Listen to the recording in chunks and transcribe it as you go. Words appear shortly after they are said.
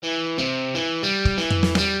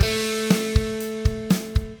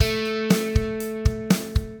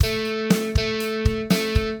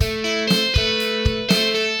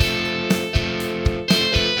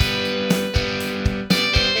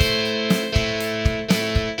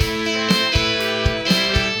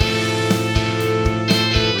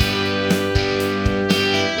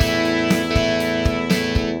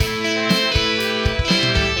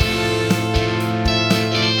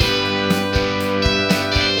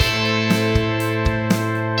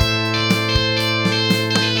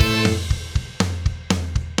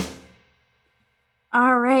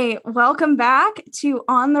welcome back to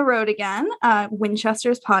On the Road Again,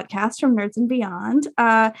 Winchester's podcast from Nerds and Beyond.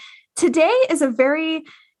 Today is a very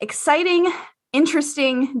exciting,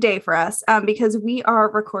 interesting day for us because we are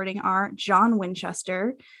recording our John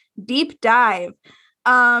Winchester deep dive.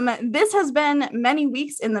 This has been many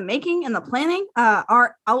weeks in the making and the planning.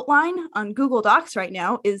 Our outline on Google Docs right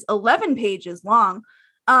now is 11 pages long.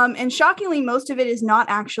 And shockingly, most of it is not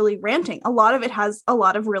actually ranting. A lot of it has a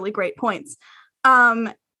lot of really great points.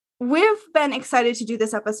 We've been excited to do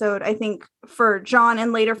this episode, I think, for John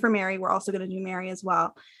and later for Mary. We're also going to do Mary as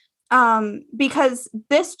well. Because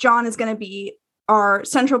this John is going to be our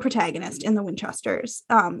central protagonist in the Winchesters.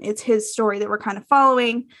 It's his story that we're kind of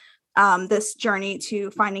following, this journey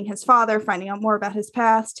to finding his father, finding out more about his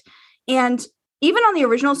past. And even on the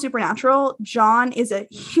original Supernatural, John is a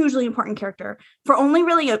hugely important character. For only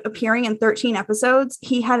really appearing in 13 episodes,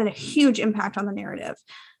 he had a huge impact on the narrative.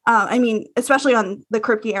 Especially on the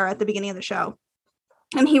Kripke era at the beginning of the show.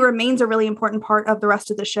 And he remains a really important part of the rest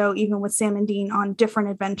of the show, even with Sam and Dean on different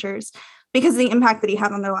adventures, because of the impact that he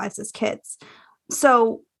had on their lives as kids.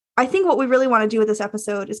 So I think what we really want to do with this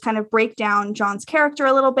episode is kind of break down John's character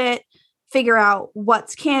a little bit, figure out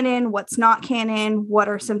what's canon, what's not canon, what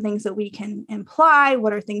are some things that we can imply,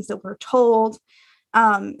 what are things that we're told.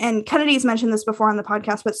 And Kennedy's mentioned this before on the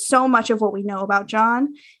podcast, but so much of what we know about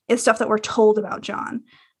John is stuff that we're told about John.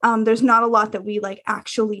 There's not a lot that we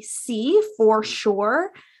actually see for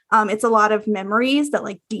sure. It's a lot of memories that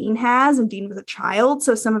Dean has, and Dean was a child.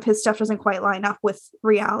 So some of his stuff doesn't quite line up with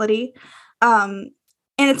reality. And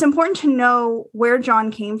it's important to know where John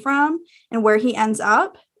came from and where he ends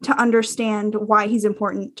up to understand why he's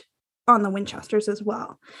important on the Winchesters as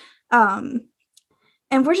well.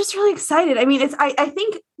 And we're just really excited. I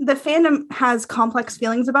think the fandom has complex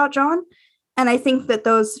feelings about John. And I think that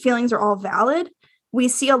those feelings are all valid. We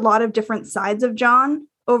see a lot of different sides of John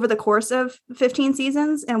over the course of 15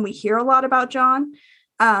 seasons, and we hear a lot about John.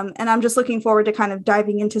 And I'm just looking forward to kind of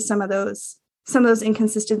diving into some of those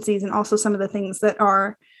inconsistencies and also some of the things that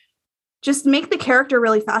are just make the character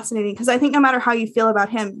really fascinating. Because I think no matter how you feel about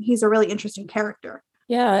him, he's a really interesting character.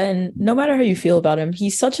 Yeah, and no matter how you feel about him,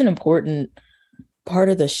 he's such an important part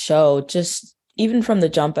of the show. Just even from the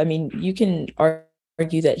jump, you can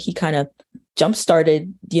argue that he kind of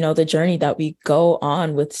jump-started, the journey that we go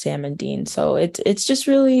on with Sam and Dean. So it's just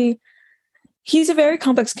really, he's a very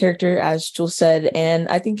complex character, as Jules said, and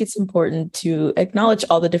I think it's important to acknowledge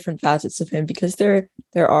all the different facets of him because there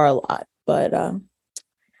are a lot. But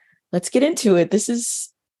let's get into it. This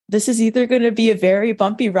is either going to be a very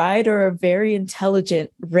bumpy ride or a very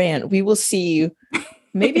intelligent rant. We will see.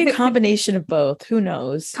 Maybe a combination of both. Who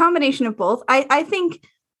knows? Combination of both. I think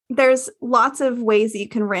there's lots of ways that you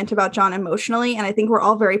can rant about John emotionally. And I think we're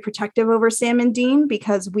all very protective over Sam and Dean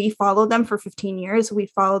because we followed them for 15 years. We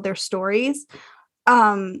followed their stories.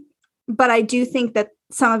 But I do think that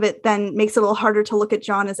some of it then makes it a little harder to look at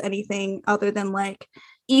John as anything other than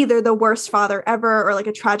either the worst father ever or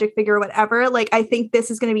a tragic figure or whatever. I think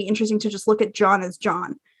this is going to be interesting to just look at John as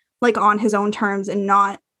John, on his own terms and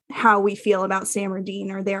not how we feel about Sam or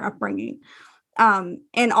Dean or their upbringing.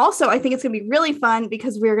 And also, I think it's going to be really fun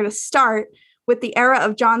because we're going to start with the era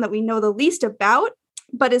of John that we know the least about,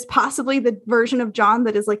 but is possibly the version of John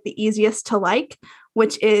that is the easiest to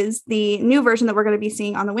which is the new version that we're going to be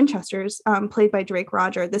seeing on the Winchesters, played by Drake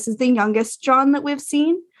Roger. This is the youngest John that we've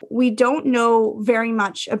seen. We don't know very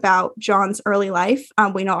much about John's early life.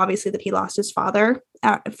 We know obviously that he lost his father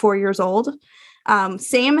at 4 years old.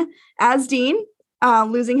 Same as Dean,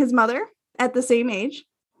 losing his mother at the same age.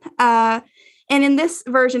 And in this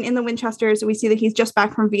version, in the Winchesters, we see that he's just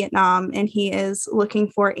back from Vietnam and he is looking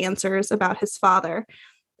for answers about his father.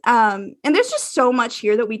 And there's just so much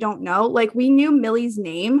here that we don't know. We knew Millie's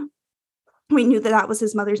name. We knew that was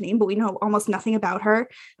his mother's name, but we know almost nothing about her.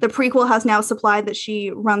 The prequel has now supplied that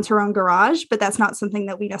she runs her own garage, but that's not something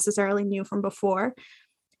that we necessarily knew from before.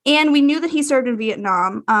 And we knew that he served in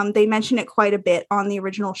Vietnam. They mentioned it quite a bit on the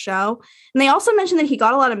original show. And they also mentioned that he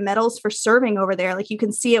got a lot of medals for serving over there. You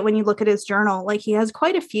can see it when you look at his journal. He has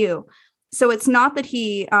quite a few. So it's not that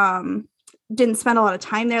he didn't spend a lot of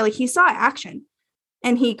time there. He saw action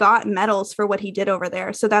and he got medals for what he did over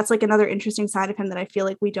there. So that's another interesting side of him that I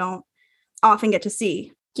feel we don't often get to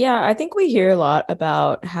see. Yeah, I think we hear a lot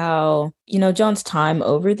about how, John's time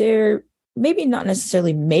over there maybe not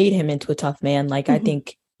necessarily made him into a tough man. I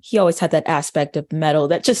think he always had that aspect of metal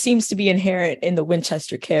that just seems to be inherent in the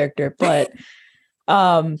Winchester character, but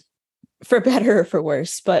for better or for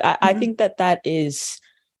worse. But I think that is,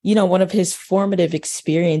 one of his formative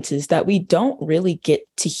experiences that we don't really get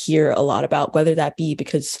to hear a lot about, whether that be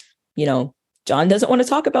because, John doesn't want to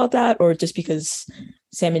talk about that or just because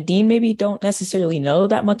Sam and Dean maybe don't necessarily know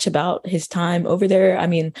that much about his time over there. I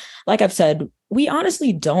mean, like I've said, we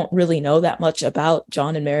honestly don't really know that much about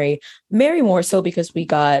John and Mary. Mary more so because we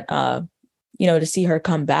got, to see her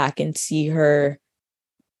come back and see her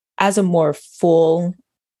as a more full,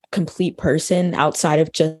 complete person outside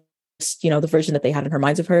of just, the version that they had in her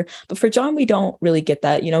minds of her. But for John, we don't really get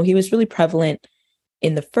that. He was really prevalent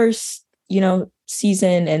in the first,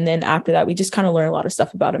 season. And then after that, we just kind of learn a lot of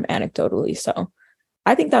stuff about him anecdotally. So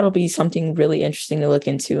I think that'll be something really interesting to look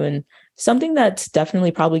into, and something that's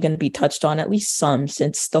definitely probably going to be touched on, at least some,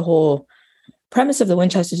 since the whole premise of the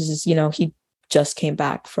Winchesters is, he just came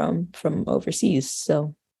back from overseas.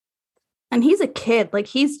 So, and he's a kid, like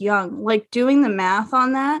he's young, like doing the math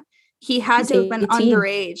on that. He had to have been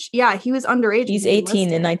underage. Yeah, he was underage. He's 18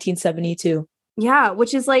 in 1972. Yeah,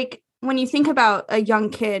 which is like, when you think about a young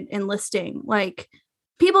kid enlisting, like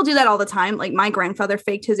people do that all the time. Like my grandfather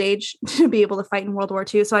faked his age to be able to fight in World War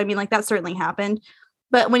II. So I mean, like that certainly happened.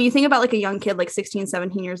 But when you think about like a young kid, like 16,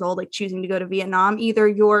 17 years old, like choosing to go to Vietnam, either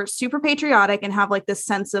you're super patriotic and have like this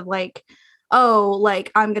sense of like, oh,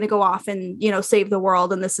 like I'm going to go off and, save the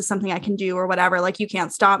world and this is something I can do or whatever, like you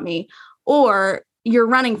can't stop me, or you're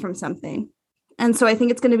running from something. And so I think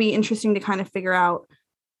it's going to be interesting to kind of figure out,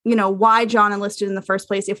 why John enlisted in the first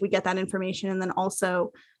place, if we get that information. And then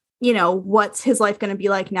also, what's his life going to be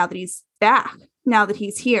like now that he's back, now that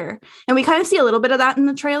he's here. And we kind of see a little bit of that in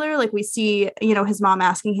the trailer. Like we see, his mom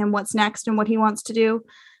asking him what's next and what he wants to do.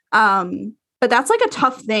 But that's like a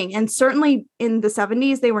tough thing. And certainly in the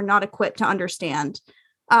 70s, they were not equipped to understand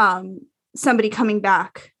somebody coming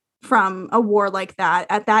back from a war like that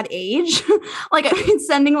at that age. Like, I mean,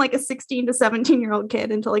 sending like a 16 to 17-year-old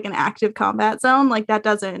kid into like an active combat zone, like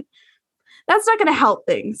that's not going to help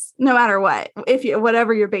things no matter what.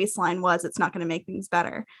 Whatever your baseline was, it's not going to make things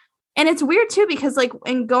better. And it's weird too, because like,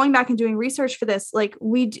 in going back and doing research for this, like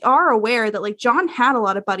we are aware that like John had a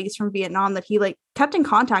lot of buddies from Vietnam that he like kept in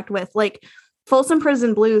contact with, like Folsom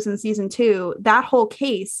Prison Blues in season 2. That whole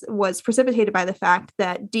case was precipitated by the fact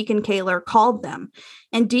that Deacon Kaler called them,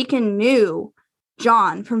 and Deacon knew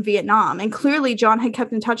John from Vietnam. And clearly John had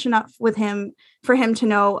kept in touch enough with him for him to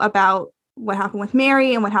know about what happened with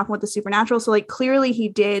Mary and what happened with the supernatural. So like, clearly he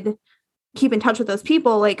did keep in touch with those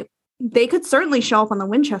people. Like they could certainly show up on the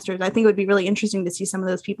Winchesters. I think it would be really interesting to see some of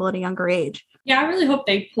those people at a younger age. Yeah, I really hope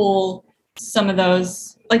they pull some of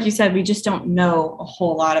those. Like you said, we just don't know a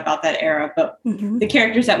whole lot about that era, but the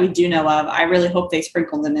characters that we do know of, I really hope they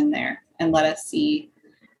sprinkle them in there and let us see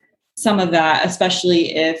some of that,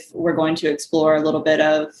 especially if we're going to explore a little bit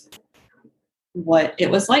of what it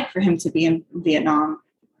was like for him to be in Vietnam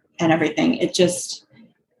and everything.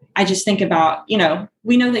 I just think about,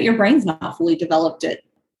 we know that your brain's not fully developed at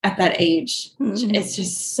that age. It's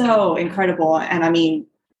just so incredible. And I mean,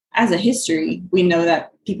 as a history, we know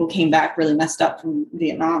that people came back really messed up from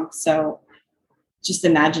Vietnam. So just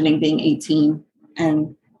imagining being 18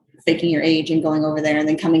 and faking your age and going over there and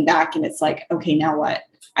then coming back, and it's like, okay, now what?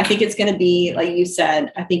 I think it's going to be, like you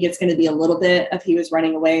said, I think it's going to be a little bit of he was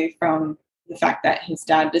running away from the fact that his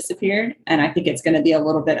dad disappeared. And I think it's going to be a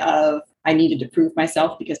little bit of, I needed to prove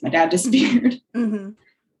myself because my dad disappeared.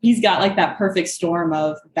 He's got like that perfect storm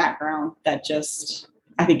of background that just,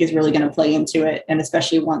 I think is really going to play into it. And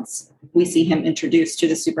especially once we see him introduced to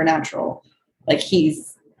the supernatural, like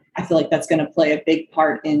I feel like that's going to play a big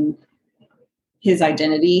part in his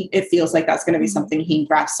identity. It feels like that's going to be something he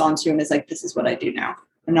grasps onto and is like, this is what I do now.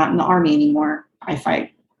 I'm not in the army anymore. I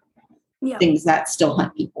fight things that still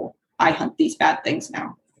hunt people. I hunt these bad things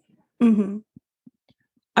now.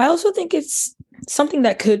 I also think it's something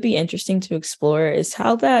that could be interesting to explore is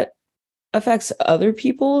how that affects other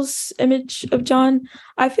people's image of John.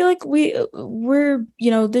 I feel like we're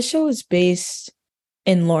this show is based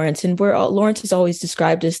in Lawrence, and Lawrence is always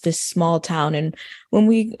described as this small town. And when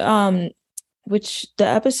we which the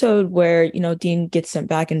episode where Dean gets sent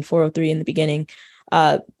back in 403 in the beginning,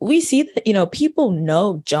 we see that people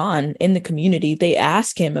know John in the community. They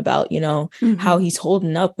ask him about how he's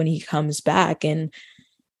holding up when he comes back, and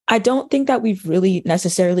I don't think that we've really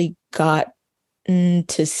necessarily got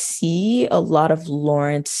to see a lot of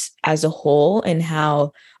Lawrence as a whole and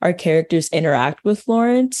how our characters interact with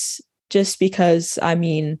Lawrence, just because, I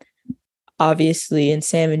mean, obviously in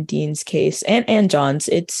Sam and Dean's case and John's,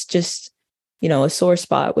 it's just, a sore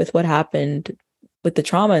spot with what happened with the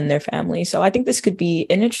trauma in their family. So I think this could be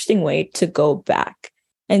an interesting way to go back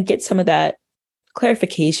and get some of that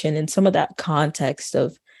clarification and some of that context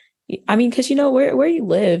of, I mean, because, where you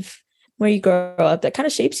live, where you grow up, that kind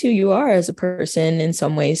of shapes who you are as a person in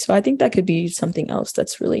some ways. So I think that could be something else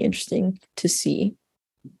that's really interesting to see.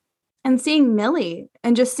 and seeing Millie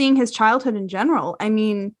and just seeing his childhood in general. I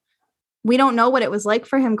mean, we don't know what it was like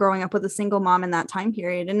for him growing up with a single mom in that time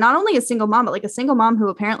period. And not only a single mom, but like a single mom who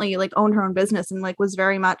apparently like owned her own business and like was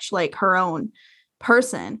very much like her own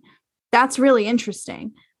person. That's really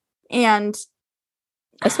interesting. And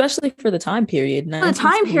especially for the time period. For the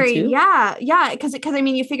time period, yeah. Because I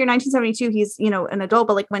mean, you figure 1972, he's, you know, an adult,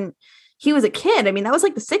 but like when he was a kid, I mean, that was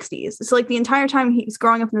like the 60s. So like the entire time he's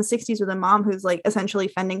growing up in the 60s with a mom who's like essentially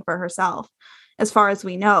fending for herself, as far as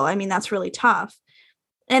we know. I mean, that's really tough.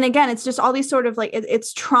 And again, it's just all these sort of like,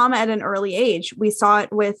 it's trauma at an early age. We saw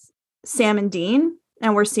it with Sam and Dean,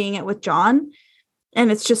 and we're seeing it with John. And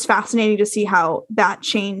it's just fascinating to see how that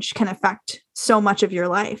change can affect so much of your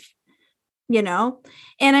life, you know?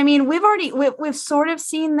 And I mean, we've sort of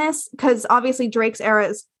seen this because obviously Drake's era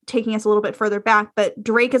is taking us a little bit further back, but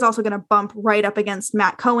Drake is also going to bump right up against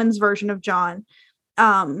Matt Cohen's version of John.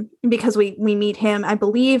 Because we meet him, I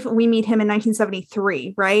believe we meet him in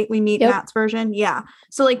 1973, right? We meet Matt's version. Yeah.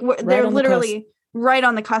 So like they're literally right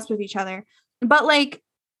on the cusp of each other. But like,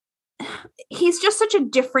 he's just such a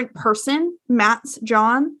different person, Matt's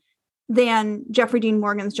John, than Jeffrey Dean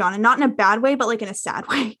Morgan's John, and not in a bad way, but like in a sad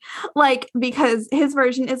way. Like, because his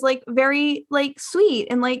version is like very like sweet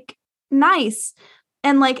and like nice.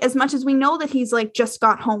 And like, as much as we know that he's like just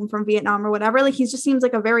got home from Vietnam or whatever, like he just seems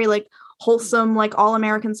like a very like wholesome, like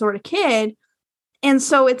all-American sort of kid. And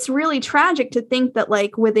so it's really tragic to think that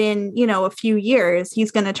like within, you know, a few years,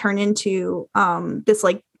 he's going to turn into this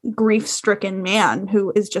like grief-stricken man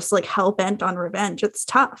who is just like hell-bent on revenge. It's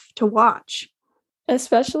tough to watch.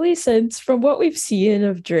 Especially since from what we've seen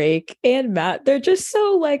of Drake and Matt, they're just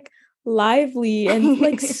so like lively and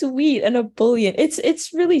like sweet and ebullient.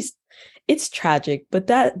 It's tragic, but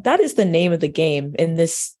that is the name of the game in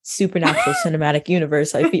this supernatural cinematic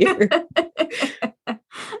universe, I fear.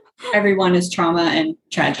 Everyone is trauma and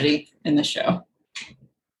tragedy in the show.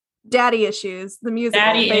 Daddy issues, the musical.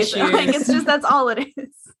 Daddy issues. Like, it's just, that's all it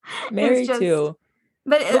is. Mary too.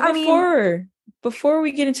 But I mean, before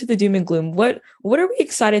we get into the doom and gloom, what are we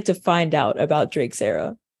excited to find out about Drake's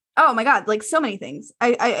era? Oh my God, like so many things.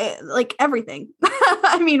 I like everything.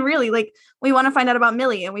 I mean, really, like we want to find out about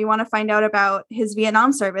Millie, and we want to find out about his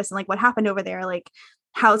Vietnam service and like what happened over there. Like,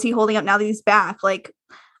 how's he holding up now that he's back? Like,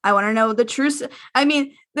 I want to know the truth. I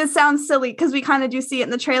mean, this sounds silly because we kind of do see it in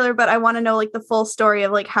the trailer, but I want to know like the full story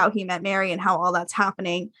of like how he met Mary and how all that's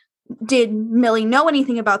happening. Did Millie know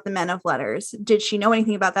anything about the Men of Letters? Did she know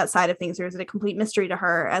anything about that side of things, or is it a complete mystery to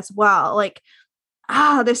her as well? Like,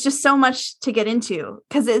 there's just so much to get into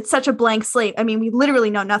because it's such a blank slate. I mean, we literally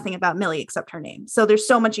know nothing about Millie except her name. So there's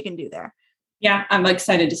so much you can do there. Yeah, I'm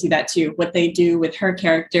excited to see that too, what they do with her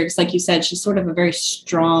character. Because like you said, she's sort of a very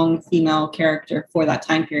strong female character for that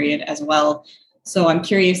time period as well. So I'm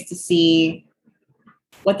curious to see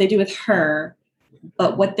what they do with her,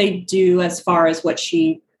 but what they do as far as what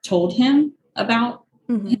she told him about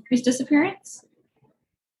Henry's disappearance.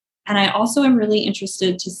 And I also am really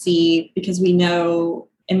interested to see, because we know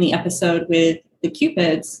in the episode with the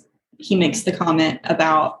Cupids, he makes the comment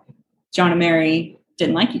about John and Mary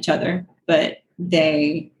didn't like each other, but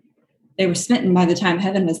they were smitten by the time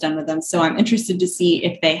heaven was done with them. So I'm interested to see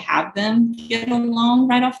if they have them get along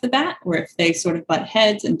right off the bat, or if they sort of butt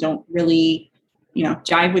heads and don't really, you know,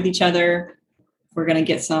 jive with each other. We're going to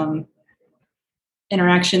get some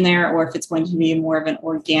interaction there, or if it's going to be more of an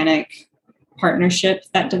organic partnership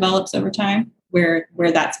that develops over time, where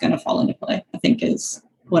that's going to fall into play, I think is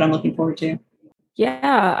what I'm looking forward to.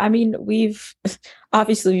 Yeah, I mean, we've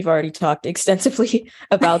already talked extensively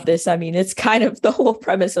about this. I mean, it's kind of the whole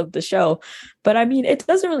premise of the show, but I mean, it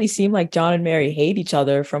doesn't really seem like John and Mary hate each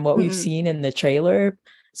other from what we've seen in the trailer.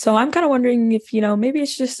 So I'm kind of wondering if, you know, maybe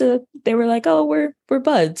it's just they were like, oh, we're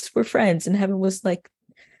buds, we're friends, and heaven was like,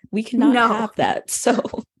 we cannot have that. So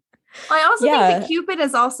I also think that Cupid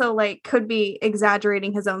is also like could be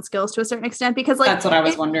exaggerating his own skills to a certain extent, because like that's what I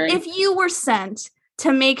was wondering. If you were sent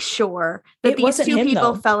to make sure that these two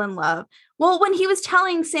people fell in love, well, when he was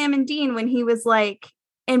telling Sam and Dean, when he was like,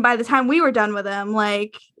 and by the time we were done with him,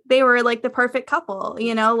 like they were like the perfect couple,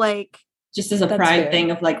 you know, like just as a pride thing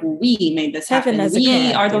of like, we made this happen.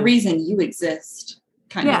 We are the reason you exist,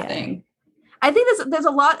 kind of thing. I think there's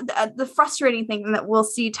a lot, the frustrating thing that we'll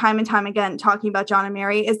see time and time again talking about John and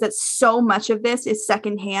Mary is that so much of this is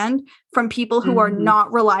secondhand from people who are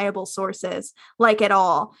not reliable sources, like at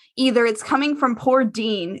all. Either it's coming from poor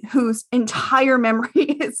Dean, whose entire memory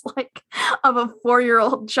is like of a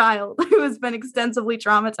 4-year-old child who has been extensively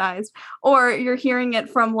traumatized, or you're hearing it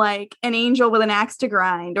from like an angel with an axe to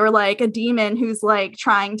grind, or like a demon who's like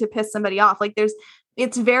trying to piss somebody off. Like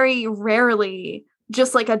it's very rarely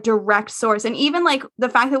just like a direct source. And even like the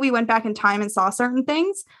fact that we went back in time and saw certain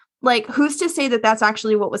things, like who's to say that that's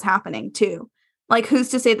actually what was happening too? Like who's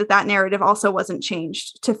to say that that narrative also wasn't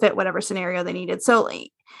changed to fit whatever scenario they needed? So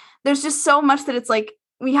like, there's just so much that it's like,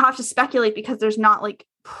 we have to speculate because there's not like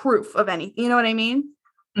proof of anything. You know what I mean?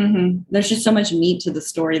 Mm-hmm. There's just so much meat to the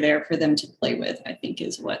story there for them to play with, I think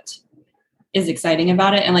is what is exciting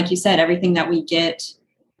about it. And like you said, everything that we get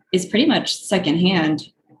is pretty much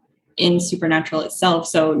secondhand in Supernatural itself.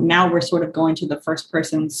 So now we're sort of going to the first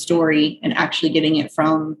person story and actually getting it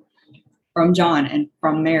from John and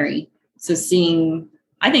from Mary. So seeing,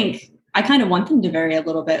 I think I kind of want them to vary a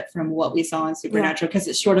little bit from what we saw in Supernatural because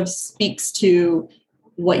it sort of speaks to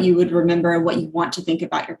what you would remember, what you want to think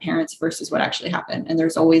about your parents versus what actually happened. And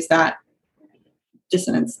there's always that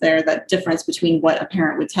dissonance there, that difference between what a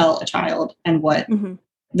parent would tell a child and what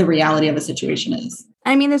the reality of a situation is.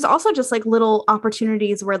 I mean, there's also just like little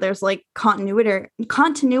opportunities where there's like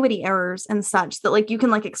continuity errors and such that like you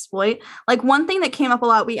can like exploit. Like one thing that came up a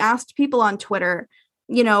lot, we asked people on Twitter,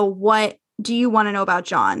 you know, what do you want to know about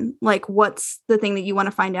John? Like, what's the thing that you want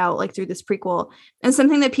to find out like through this prequel? And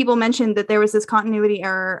something that people mentioned that there was this continuity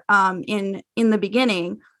error in the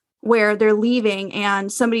beginning where they're leaving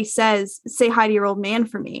and somebody says, say hi to your old man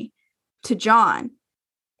for me to John.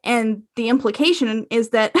 And the implication is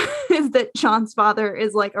that John's father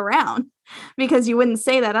is like around because you wouldn't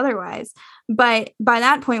say that otherwise. But by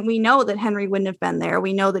that point, we know that Henry wouldn't have been there.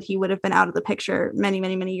 We know that he would have been out of the picture many,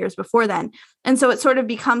 many, many years before then. And so it sort of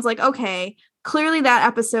becomes like, okay, clearly that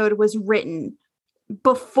episode was written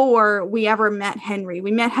before we ever met Henry.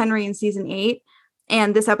 We met Henry in season 8,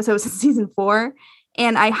 and this episode was in season 4.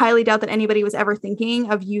 And I highly doubt that anybody was ever thinking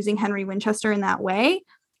of using Henry Winchester in that way.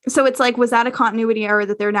 So it's like, was that a continuity error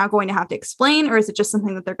that they're now going to have to explain, or is it just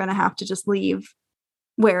something that they're going to have to just leave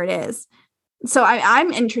where it is? So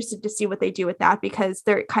I'm interested to see what they do with that, because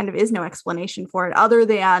there kind of is no explanation for it other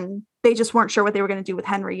than they just weren't sure what they were going to do with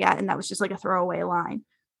Henry yet. And that was just like a throwaway line.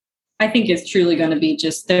 I think it's truly going to be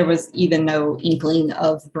just, there was even no inkling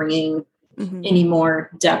of bringing any more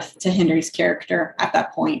depth to Henry's character at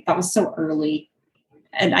that point. That was so early.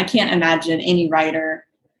 And I can't imagine any writer,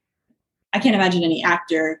 I can't imagine any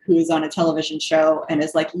actor who is on a television show and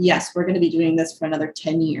is like, yes, we're going to be doing this for another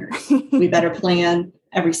 10 years. We better plan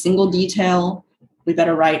every single detail. We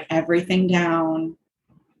better write everything down.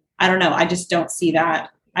 I don't know. I just don't see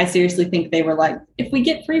that. I seriously think they were like, if we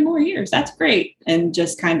get 3 more years, that's great. And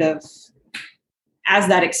just kind of, as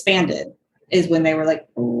that expanded, is when they were like,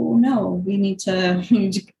 oh no, we need to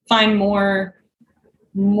find more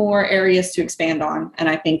areas to expand on. And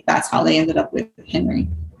I think that's how they ended up with Henry.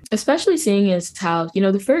 Especially seeing as how, you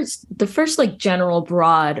know, the first like general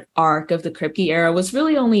broad arc of the Kripke era was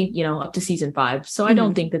really only, you know, up to season 5. So I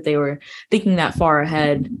don't think that they were thinking that far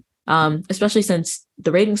ahead, especially since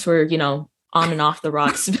the ratings were, you know, on and off the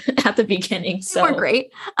rocks at the beginning. So they were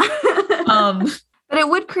great. But it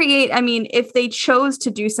would create, I mean, if they chose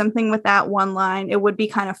to do something with that one line, it would be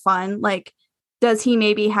kind of fun. Like, does he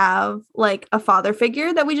maybe have like a father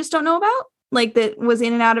figure that we just don't know about? Like that was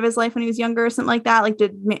in and out of his life when he was younger or something like that? Like,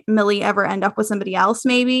 did Millie ever end up with somebody else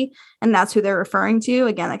maybe? And that's who they're referring to.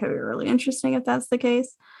 Again, that could be really interesting if that's the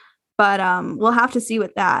case. But we'll have to see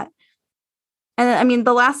with that. And I mean,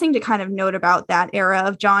 the last thing to kind of note about that era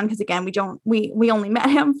of John, because again, we only met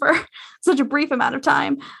him for such a brief amount of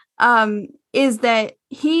time, is that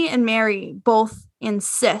he and Mary both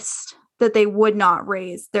insist that they would not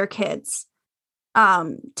raise their kids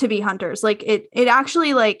to be hunters. Like it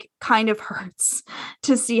actually like kind of hurts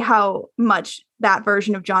to see how much that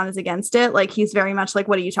version of John is against it. Like he's very much like,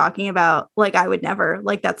 what are you talking about? Like I would never,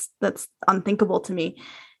 like that's unthinkable to me.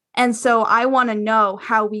 And so I want to know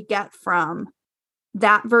how we get from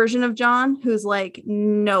that version of John, who's like,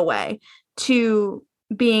 no way, to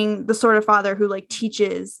being the sort of father who like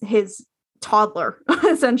teaches his toddler,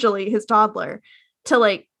 essentially his toddler, to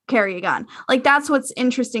like carry a gun. Like that's what's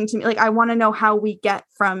interesting to me. Like I want to know how we get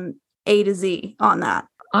from A to Z on that.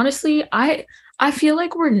 Honestly, I feel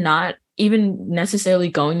like we're not even necessarily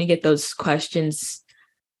going to get those questions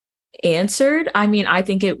answered. I mean, I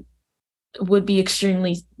think it would be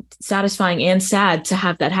extremely satisfying and sad to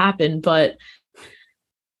have that happen, but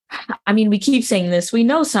I mean, we keep saying this, we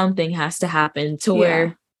know something has to happen to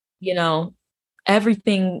where, you know,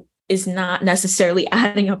 everything is not necessarily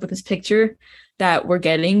adding up with this picture that we're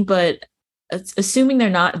getting, but assuming they're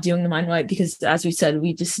not doing the mind wipe, because as we said,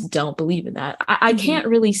 we just don't believe in that. I can't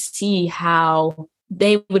really see how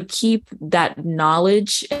they would keep that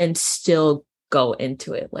knowledge and still go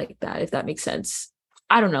into it like that, if that makes sense.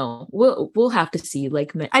 I don't know. We'll have to see.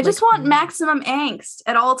 I just want maximum angst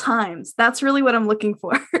at all times. That's really what I'm looking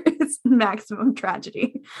for. is maximum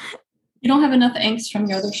tragedy. You don't have enough angst from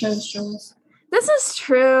your other shows, Jules. This is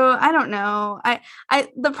true. I don't know. I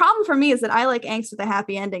the problem for me is that I like angst with a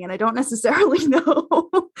happy ending, and I don't necessarily know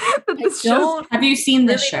that this show. Have you seen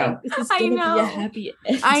this show? This is I gonna know. be a happy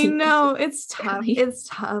ending. I know it's tough. It's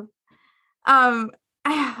tough. And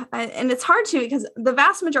it's hard to, because the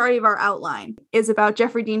vast majority of our outline is about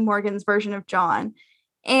Jeffrey Dean Morgan's version of John.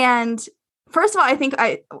 And first of all, I think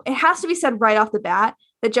it has to be said right off the bat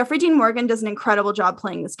that Jeffrey Dean Morgan does an incredible job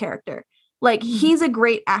playing this character. Like, he's a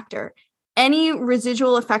great actor. Any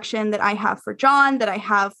residual affection that I have for John, that I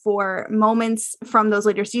have for moments from those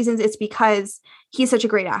later seasons, it's because he's such a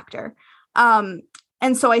great actor.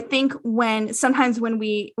 And so I think sometimes when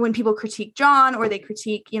people critique John, or they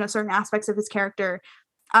critique, certain aspects of his character,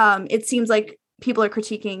 it seems like people are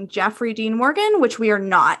critiquing Jeffrey Dean Morgan, which we are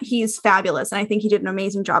not. He's fabulous. And I think he did an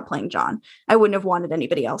amazing job playing John. I wouldn't have wanted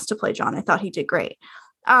anybody else to play John. I thought he did great.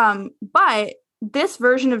 But this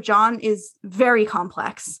version of John is very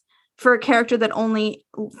complex for a character that only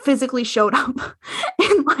physically showed up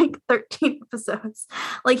in like 13 episodes.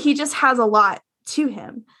 Like, he just has a lot to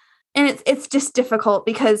him. And it's just difficult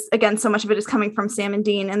because, again, so much of it is coming from Sam and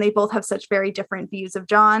Dean, and they both have such very different views of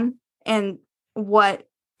John, and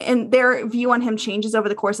their view on him changes over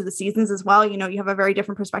the course of the seasons as well. You have a very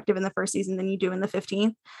different perspective in the first season than you do in the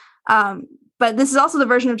 15th. But this is also the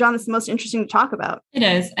version of John that's the most interesting to talk about. It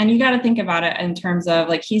is. And you got to think about it in terms of,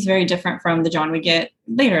 like, he's very different from the John we get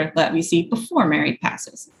later that we see before Mary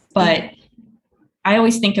passes. But I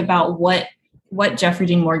always think about what Jeffrey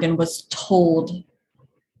Dean Morgan was told,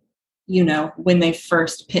 when they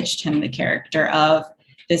first pitched him the character of,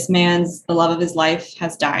 this man's, the love of his life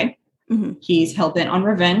has died. Mm-hmm. He's hell-bent on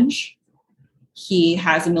revenge. He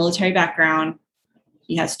has a military background.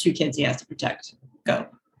 He has 2 kids he has to protect. Go.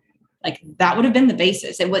 Like, that would have been the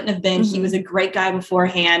basis. It wouldn't have been, he was a great guy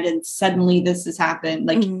beforehand and suddenly this has happened.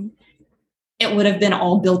 Like, it would have been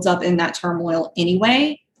all built up in that turmoil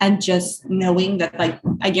anyway. And just knowing that, like,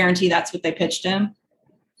 I guarantee that's what they pitched him.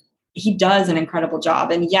 He does an incredible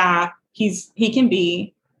job. And yeah, he can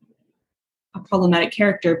be a problematic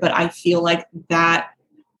character, but I feel like that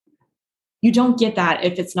you don't get that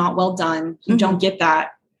if it's not well done. You don't get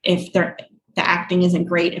that if the acting isn't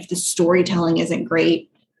great, if the storytelling isn't great.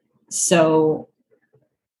 So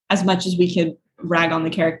as much as we could rag on the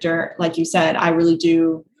character, like you said, I really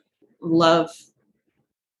do love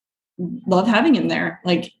having him there.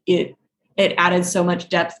 Like, it added so much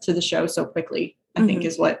depth to the show so quickly, I think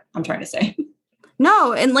is what I'm trying to say.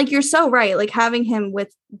 No, and like, you're so right. Like, having him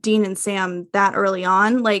with Dean and Sam that early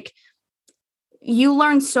on, like, you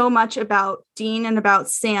learn so much about Dean and about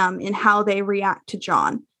Sam in how they react to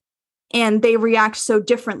John. And they react so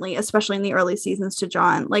differently, especially in the early seasons, to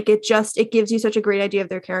John. Like, it gives you such a great idea of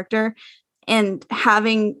their character. And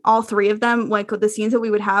having all 3 of them, like, the scenes that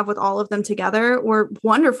we would have with all of them together were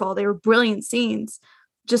wonderful. They were brilliant scenes,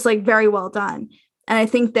 just like very well done. And I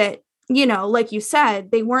think that, like you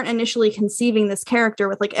said, they weren't initially conceiving this character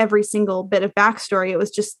with like every single bit of backstory. It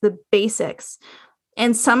was just the basics.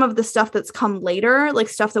 And some of the stuff that's come later, like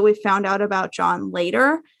stuff that we found out about John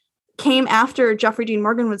later, came after Jeffrey Dean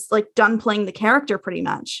Morgan was like done playing the character pretty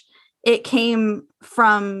much. It came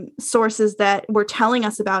from sources that were telling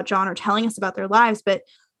us about John or telling us about their lives, but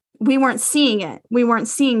we weren't seeing it. We weren't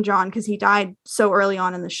seeing John because he died so early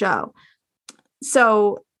on in the show.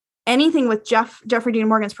 So anything with Jeffrey Dean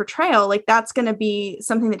Morgan's portrayal, like, that's going to be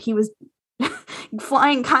something that he was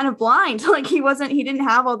flying kind of blind. Like, he didn't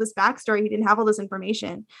have all this backstory. He didn't have all this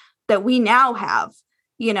information that we now have,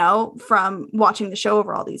 from watching the show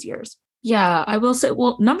over all these years. Yeah, I will say,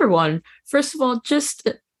 well, number one, first of all, just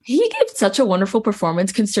he gave such a wonderful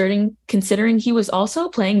performance considering he was also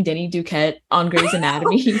playing Denny Duquette on Grey's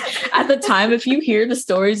Anatomy at the time. If you hear the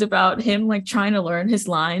stories about him like trying to learn his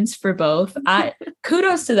lines for both,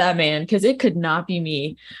 kudos to that man, because it could not be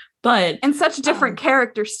me. And such different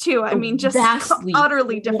characters too. I mean, just vastly,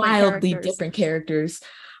 utterly different, wildly different characters.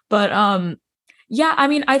 But yeah, I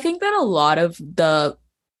mean, I think that a lot of the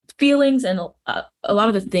feelings and a lot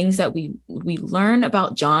of the things that we learn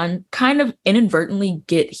about John kind of inadvertently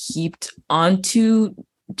get heaped onto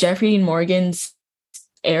Jeffrey Dean Morgan's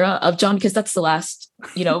era of John, because that's the last,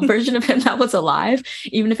 version of him that was alive,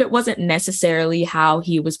 even if it wasn't necessarily how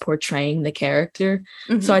he was portraying the character.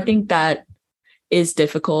 So I think that is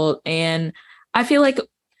difficult. And I feel like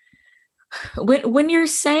when you're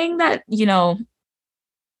saying that,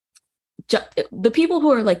 the people who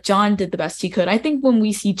are like, John did the best he could, I think when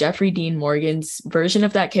we see Jeffrey Dean Morgan's version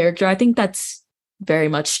of that character, I think that's very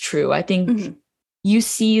much true. I think you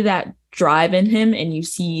see that drive in him and you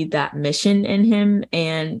see that mission in him,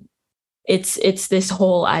 and it's this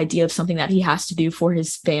whole idea of something that he has to do for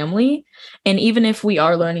his family. And even if we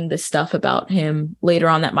are learning this stuff about him later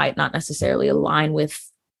on that might not necessarily align with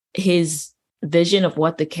his vision of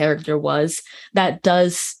what the character was, that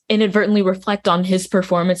does inadvertently reflect on his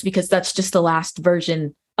performance, because that's just the last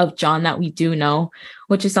version of John that we do know,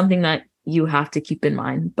 which is something that you have to keep in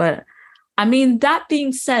mind. But I mean, that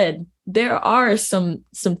being said, there are some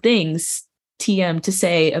things, TM, to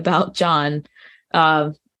say about John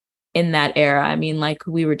in that era. I mean, like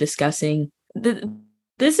we were discussing,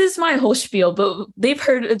 this is my whole spiel, but they've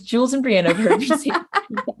heard, Jules and Brianna have heard me say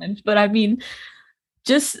it times. But I mean,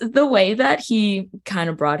 just the way that he kind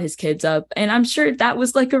of brought his kids up. And I'm sure that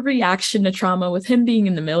was like a reaction to trauma with him being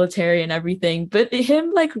in the military and everything, but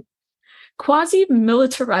him like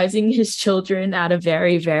quasi-militarizing his children at a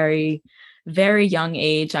very, very, very young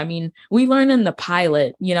age. I mean, we learn in the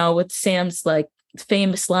pilot, you know, with Sam's like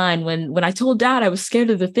famous line, when I told Dad I was scared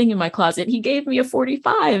of the thing in my closet, he gave me a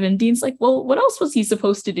 45. And Dean's like, well, what else was he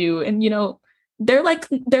supposed to do? And, you know, they're like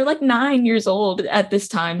 9 years old at this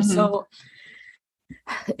time. Mm-hmm. So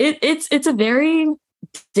it's a very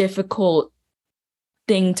difficult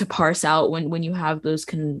thing to parse out when you have those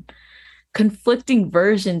conflicting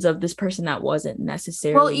versions of this person that wasn't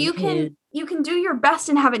necessarily. Well, you can do your best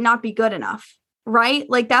and have it not be good enough, right?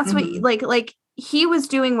 Like that's mm-hmm. what like he was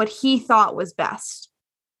doing what he thought was best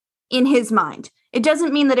in his mind. It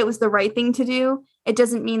doesn't mean that it was the right thing to do. It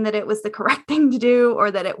doesn't mean that it was the correct thing to do or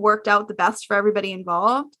that it worked out the best for everybody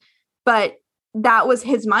involved. But that was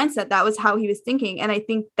his mindset. That was how he was thinking. And I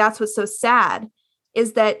think that's what's so sad,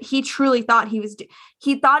 is that he truly thought he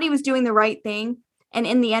was doing the right thing. And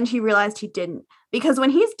in the end, he realized he didn't. Because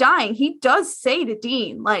when he's dying, he does say to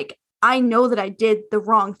Dean, like, I know that I did the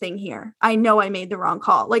wrong thing here. I know I made the wrong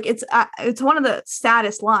call. Like, it's one of the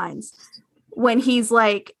saddest lines when he's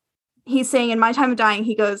saying, in my time of dying,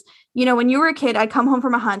 he goes, you know, when you were a kid, I'd come home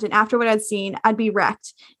from a hunt, and after what I'd seen, I'd be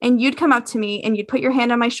wrecked. And you'd come up to me and you'd put your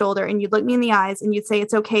hand on my shoulder and you'd look me in the eyes and you'd say,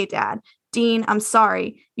 it's okay, Dad. Dean, I'm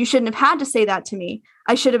sorry. You shouldn't have had to say that to me.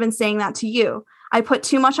 I should have been saying that to you. I put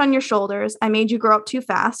too much on your shoulders. I made you grow up too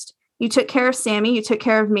fast. You took care of Sammy. You took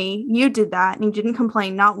care of me. You did that. And you didn't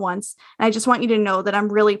complain, not once. And I just want you to know that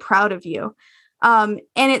I'm really proud of you. And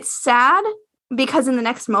it's sad because in the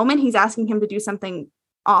next moment, he's asking him to do something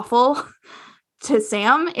awful to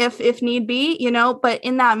Sam, if need be, you know, but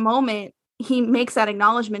in that moment, he makes that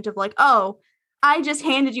acknowledgement of like, oh, I just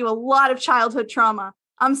handed you a lot of childhood trauma.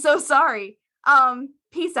 I'm so sorry.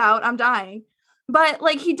 Peace out. I'm dying. But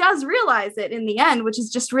like, he does realize it in the end, which is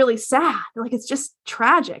just really sad. Like, it's just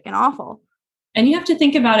tragic and awful. And you have to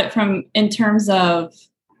think about it in terms of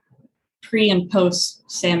pre and post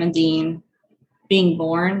Sam and Dean being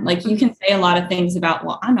born. Like, you can say a lot of things about,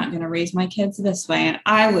 well, I'm not going to raise my kids this way, and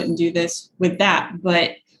I wouldn't do this with that.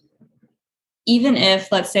 But even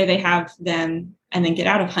if, let's say, they have them and then get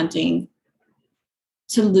out of hunting,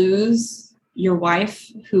 to lose your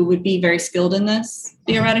wife, who would be very skilled in this,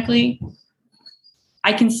 theoretically,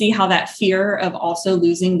 I can see how that fear of also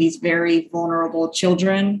losing these very vulnerable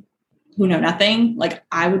children who know nothing, like,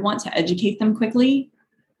 I would want to educate them quickly.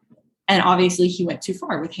 And obviously he went too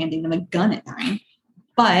far with handing them a gun at 9,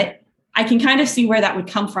 but I can kind of see where that would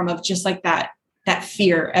come from, of just like that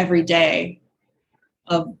fear every day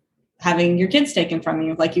of having your kids taken from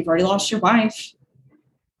you. Like, you've already lost your wife.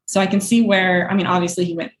 So I can see where, I mean, obviously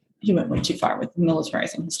he went way too far with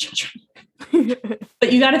militarizing his children.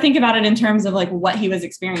 But you got to think about it in terms of like what he was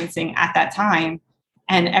experiencing at that time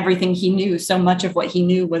and everything he knew. So much of what he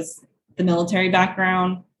knew was the military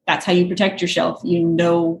background. That's how you protect yourself. You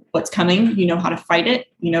know what's coming. You know how to fight it.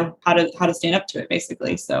 You know how to stand up to it,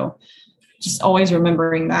 basically. So just always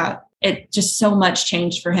remembering that it just so much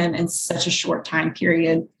changed for him in such a short time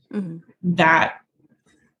period, mm-hmm. that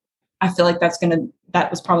I feel like that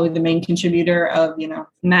was probably the main contributor of, you know,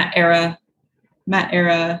 Matt era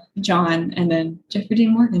John, and then Jeffrey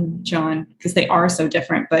Dean Morgan John, because they are so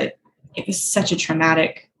different, but it was such a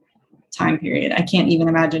traumatic time period. I can't even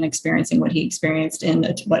imagine experiencing what he experienced in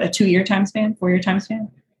a 2-year time span, 4-year time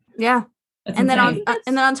span. Yeah. And then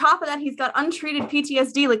on top of that, he's got untreated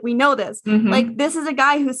PTSD. Like, we know this, mm-hmm. like, this is a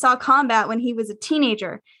guy who saw combat when he was a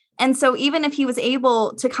teenager. And so even if he was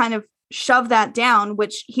able to kind of shove that down,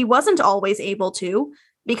 which he wasn't always able to,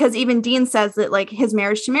 because even Dean says that like his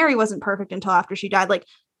marriage to Mary wasn't perfect until after she died. Like,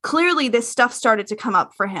 clearly this stuff started to come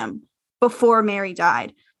up for him before Mary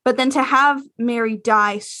died. But then to have Mary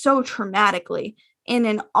die so traumatically in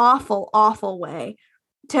an awful, awful way,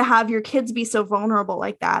 to have your kids be so vulnerable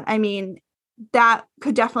like that. I mean, that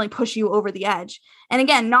could definitely push you over the edge. And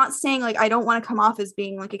again, not saying like I don't want to come off as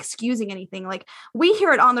being like excusing anything. Like we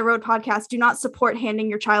here at On the Road podcast do not support handing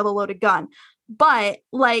your child a loaded gun, but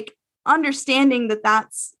like understanding that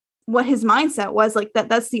that's what his mindset was, like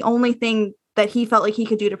that's the only thing that he felt like he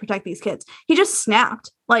could do to protect these kids. He just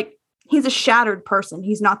snapped. Like he's a shattered person.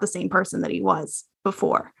 He's not the same person that he was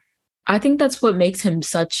before. I think that's what makes him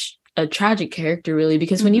such a tragic character, really,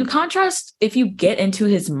 because when you contrast, if you get into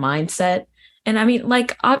his mindset, and I mean,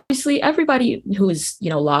 like, obviously everybody who is,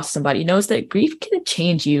 lost somebody knows that grief can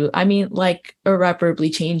change you. I mean, like irreparably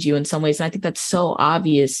change you in some ways. And I think that's so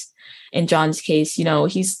obvious in John's case.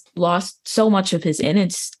 He's lost so much of his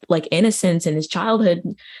innocence in his childhood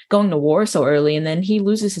going to war so early, and then he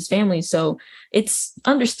loses his family. So it's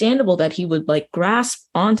understandable that he would like grasp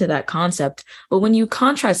onto that concept. But when you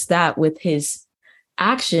contrast that with his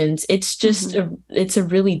actions, it's just it's a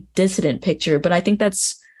really dissident picture. But I think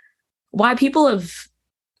that's why people have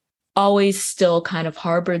always still kind of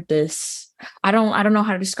harbored this. I don't know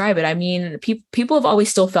how to describe it. I mean, people have always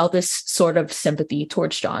still felt this sort of sympathy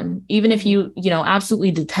towards John, even if you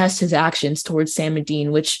absolutely detest his actions towards Sam and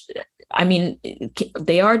Dean, which, I mean,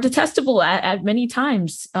 they are detestable at many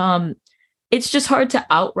times. It's just hard to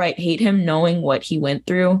outright hate him knowing what he went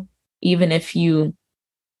through, even if you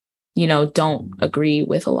don't agree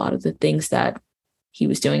with a lot of the things that he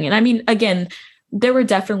was doing. And I mean, again, there were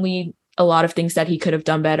definitely a lot of things that he could have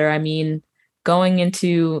done better. I mean, going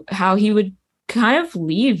into how he would kind of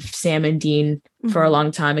leave Sam and Dean for a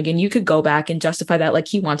long time. Again, you could go back and justify that, like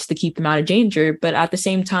he wants to keep them out of danger. But at the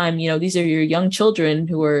same time, these are your young children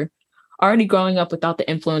who are already growing up without the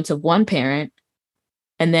influence of one parent.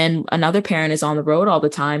 And then another parent is on the road all the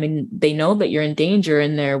time, and they know that you're in danger,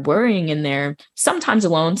 and they're worrying, and they're sometimes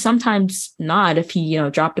alone, sometimes not. If he,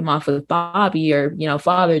 dropped him off with Bobby or,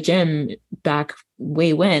 Father Jim back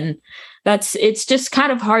way when, it's just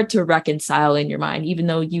kind of hard to reconcile in your mind, even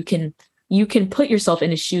though you can put yourself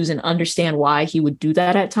in his shoes and understand why he would do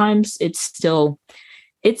that at times. It's still,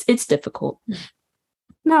 it's difficult.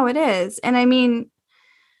 No, it is. And I mean,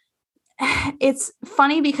 it's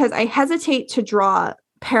funny because I hesitate to draw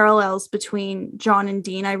parallels between John and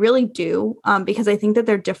Dean. I really do, because I think that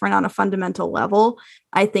they're different on a fundamental level.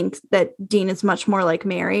 I think that Dean is much more like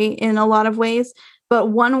Mary in a lot of ways. But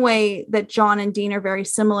one way that John and Dean are very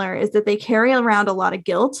similar is that they carry around a lot of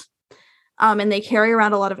guilt, and they carry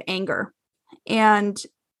around a lot of anger. And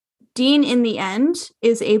Dean, in the end,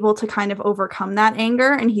 is able to kind of overcome that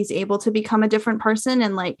anger, and he's able to become a different person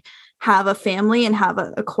and like have a family and have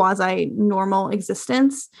a quasi normal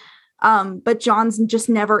existence. But John's just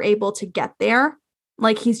never able to get there.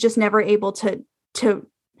 Like he's just never able to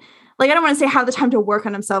like, I don't want to say have the time to work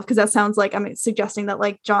on himself, because that sounds like I'm suggesting that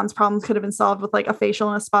like John's problems could have been solved with like a facial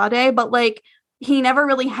and a spa day, but like he never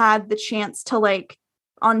really had the chance to like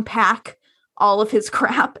unpack all of his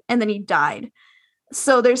crap, and then he died.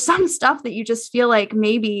 So there's some stuff that you just feel like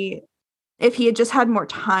maybe if he had just had more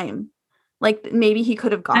time, like maybe he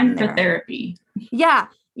could have gotten there. For therapy. Yeah.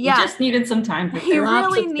 He just needed some time. He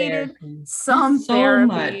really needed some therapy.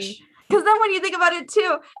 Much. Because then when you think about it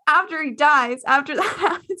too, after he dies, after that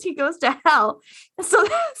happens, he goes to hell. So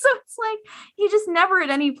it's like he just never at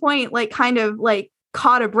any point like kind of like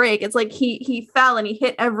caught a break. It's like he fell and he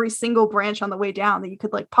hit every single branch on the way down that you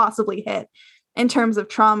could like possibly hit in terms of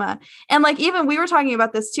trauma. And like even we were talking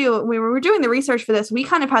about this too, when we were doing the research for this, we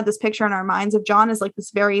kind of had this picture in our minds of John as like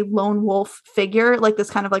this very lone wolf figure, like this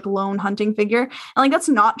kind of like lone hunting figure. And like that's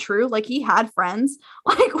not true. Like he had friends.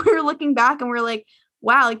 Like we were looking back and we're like,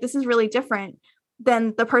 wow, like this is really different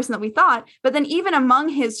than the person that we thought. But then even among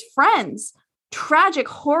his friends, tragic,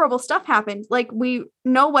 horrible stuff happened. Like we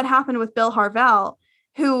know what happened with Bill Harvell,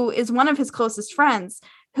 who is one of his closest friends,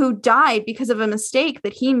 who died because of a mistake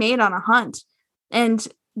that he made on a hunt. And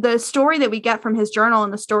the story that we get from his journal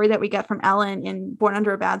and the story that we get from Ellen in Born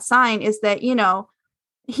Under a Bad Sign is that,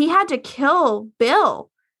 he had to kill Bill.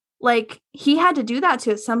 Like he had to do that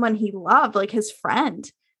to someone he loved, like his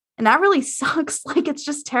friend. And that really sucks. Like, it's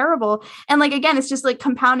just terrible. And like, again, it's just like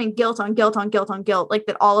compounding guilt on guilt on guilt on guilt, like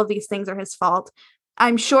that all of these things are his fault.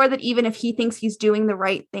 I'm sure that even if he thinks he's doing the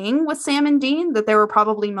right thing with Sam and Dean, that there were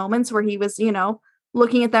probably moments where he was,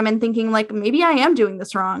 looking at them and thinking like, maybe I am doing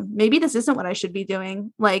this wrong. Maybe this isn't what I should be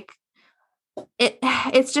doing. Like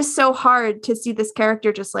it's just so hard to see this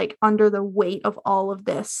character just like under the weight of all of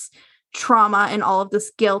this trauma and all of this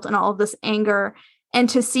guilt and all of this anger, and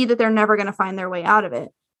to see that they're never going to find their way out of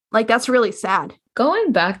it. Like, that's really sad.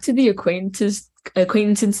 Going back to the acquaintance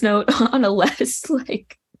note on a less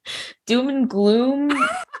like doom and gloom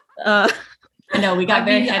I know we got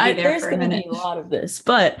very heavy there there's for a minute. There's going to be a lot of this,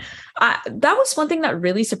 but that was one thing that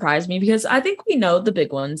really surprised me, because I think we know the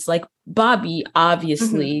big ones, like Bobby,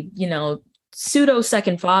 obviously, pseudo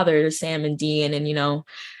second father to Sam and Dean. And,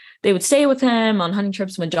 they would stay with him on hunting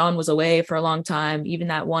trips when John was away for a long time, even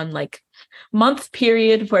that one month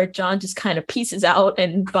period where John just kind of pieces out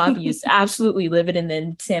and Bobby is absolutely livid. And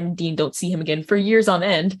then Sam and Dean don't see him again for years on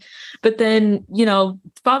end. But then,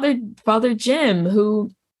 Father Jim,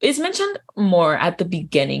 who is mentioned more at the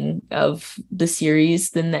beginning of the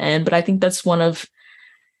series than the end, but I think that's one of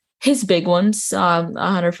his big ones, a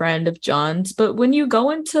hunter friend of John's. But when you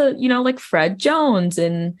go into, Fred Jones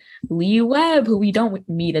and Lee Webb, who we don't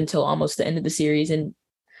meet until almost the end of the series, and,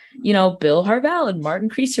 Bill Harvell and Martin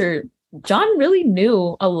Creaser, John really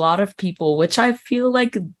knew a lot of people, which I feel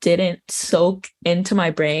like didn't soak into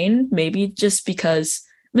my brain, maybe just because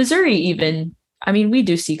Missouri even, we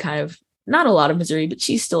do see kind of, not a lot of Missouri, but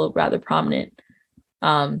she's still a rather prominent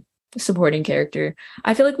supporting character.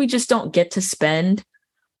 I feel like we just don't get to spend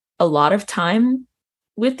a lot of time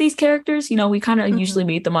with these characters. We kind of usually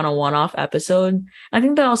meet them on a one-off episode. I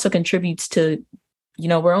think that also contributes to,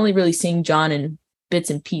 we're only really seeing John in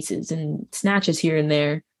bits and pieces and snatches here and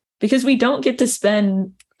there, because we don't get to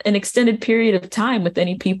spend an extended period of time with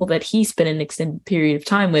any people that he spent an extended period of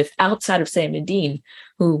time with outside of Sam and Dean,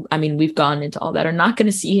 who, we've gone into all that, are not going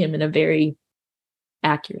to see him in a very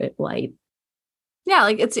accurate light.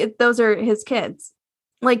 Yeah, those are his kids.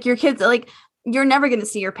 Your kids, you're never going to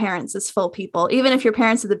see your parents as full people, even if your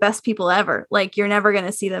parents are the best people ever. You're never going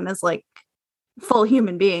to see them as full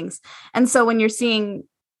human beings. And so when you're seeing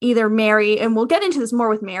either Mary, and we'll get into this more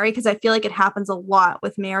with Mary, because I feel like it happens a lot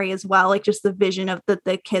with Mary as well, just the vision of that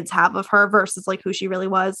the kids have of her versus who she really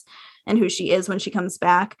was and who she is when she comes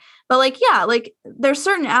back. But there's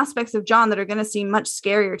certain aspects of John that are going to seem much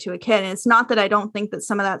scarier to a kid. And it's not that I don't think that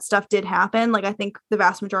some of that stuff did happen. I think the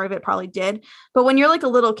vast majority of it probably did. But when you're a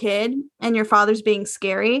little kid and your father's being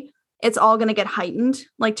scary, it's all going to get heightened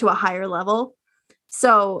to a higher level.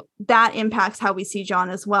 So that impacts how we see John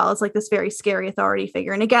as well as this very scary authority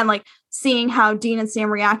figure. And again, seeing how Dean and Sam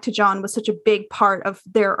react to John was such a big part of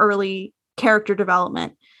their early character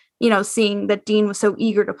development. Seeing that Dean was so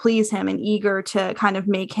eager to please him and eager to kind of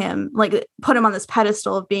make him put him on this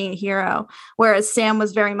pedestal of being a hero. Whereas Sam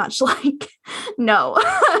was very much no,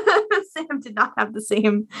 Sam did not have the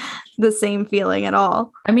same feeling at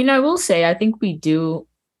all. I will say, I think we do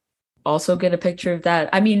also get a picture of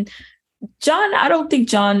that. John, I don't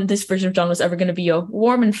think this version of John was ever going to be a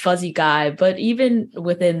warm and fuzzy guy, but even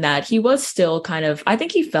within that, he was still kind of, I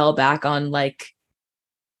think he fell back on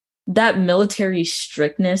that military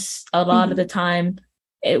strictness a lot of the time,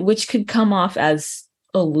 which could come off as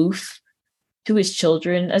aloof to his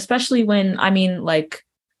children, especially when,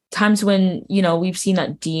 times when, we've seen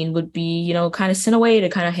that Dean would be, kind of sent away to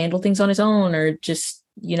kind of handle things on his own, or just,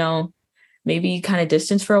 maybe kind of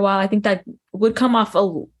distance for a while. I think that would come off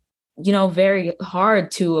very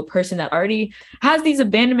hard to a person that already has these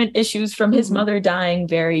abandonment issues from his mother dying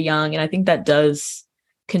very young. And I think that does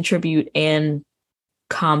contribute and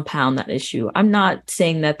compound that issue. I'm not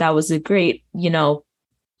saying that was a great,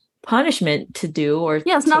 punishment to do, or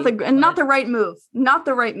it's not the right move,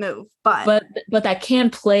 but that can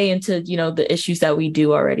play into, the issues that we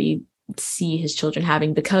do already see his children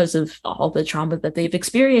having because of all the trauma that they've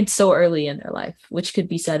experienced so early in their life, which could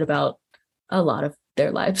be said about a lot of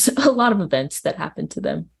their lives, a lot of events that happened to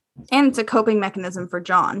them. And it's a coping mechanism for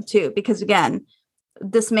John too, because again,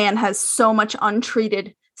 this man has so much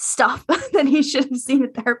untreated stuff that he should have seen a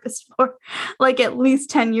therapist for at least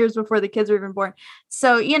 10 years before the kids were even born.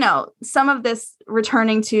 So, some of this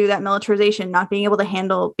returning to that militarization, not being able to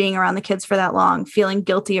handle being around the kids for that long, feeling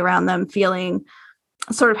guilty around them, feeling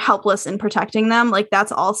sort of helpless in protecting them,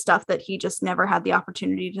 that's all stuff that he just never had the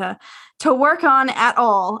opportunity to work on at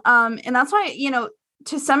all. And that's why,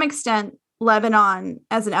 to some extent, Lebanon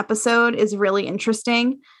as an episode is really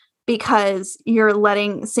interesting, because you're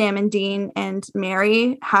letting Sam and Dean and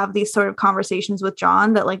Mary have these sort of conversations with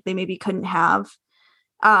John that they maybe couldn't have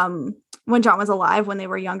when John was alive, when they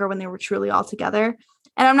were younger, when they were truly all together.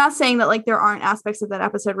 And I'm not saying that there aren't aspects of that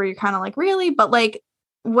episode where you're kind of really, but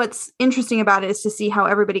what's interesting about it is to see how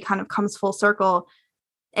everybody kind of comes full circle,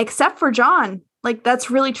 except for John.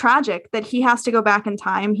 That's really tragic that he has to go back in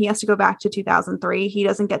time. He has to go back to 2003. He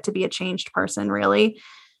doesn't get to be a changed person, really.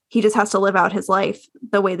 He just has to live out his life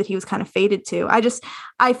the way that he was kind of fated to.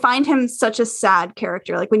 I find him such a sad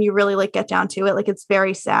character. When you really get down to it, it's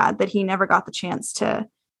very sad that he never got the chance to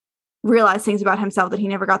realize things about himself, that he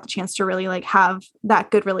never got the chance to really have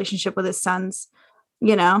that good relationship with his sons,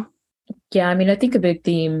 Yeah, I mean, I think a big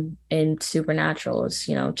theme in Supernatural is,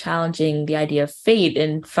 you know, challenging the idea of fate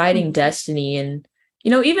and fighting destiny. And,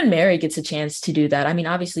 you know, even Mary gets a chance to do that. I mean,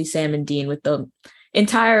 obviously, Sam and Dean with the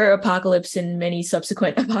entire apocalypse and many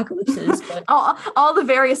subsequent apocalypses, but all the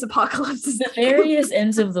various apocalypses, the various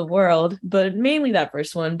ends of the world, but mainly that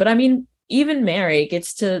first one. But I mean, even Mary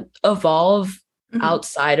gets to evolve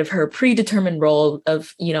outside of her predetermined role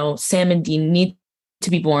of, you know, Sam and Dean need to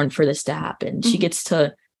be born for this to happen. She gets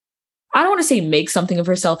to, I don't want to say make something of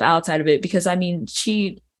herself outside of it, because I mean,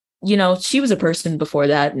 she, you know, she was a person before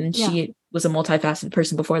that, and she was a multifaceted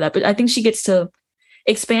person before that. But I think she gets to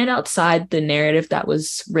expand outside the narrative that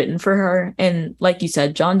was written for her. And like you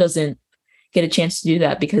said, John doesn't get a chance to do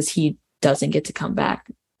that because he doesn't get to come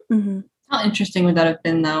back. How interesting would that have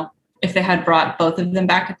been, though, if they had brought both of them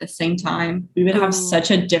back at the same time? We would have such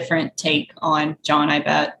a different take on John, I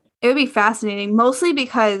bet. It would be fascinating, mostly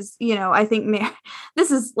because, you know, I think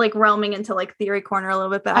this is like realming into like theory corner a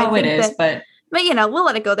little bit, but I think it is, but you know, we'll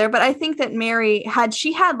let it go there. But I think that Mary, had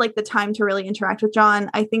she had like the time to really interact with John,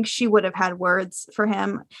 I think she would have had words for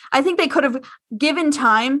him. I think they could have given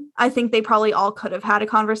time. I think they probably all could have had a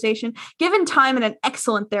conversation, given time and an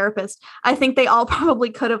excellent therapist. I think they all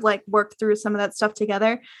probably could have like worked through some of that stuff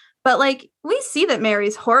together. But like, we see that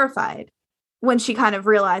Mary's horrified when she kind of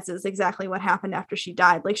realizes exactly what happened after she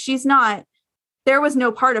died. Like, there was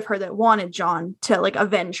no part of her that wanted John to like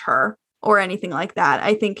avenge her or anything like that.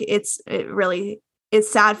 I think it's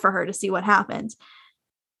sad for her to see what happened.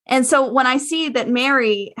 And so when I see that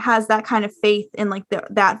Mary has that kind of faith in like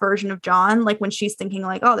that version of John, like when she's thinking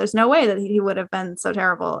like, oh, there's no way that he would have been so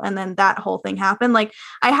terrible, and then that whole thing happened, like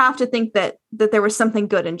I have to think that there was something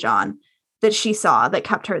good in John that she saw that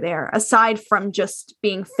kept her there, aside from just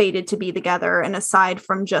being fated to be together, and aside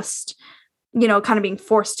from just, you know, kind of being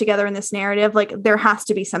forced together in this narrative. Like, there has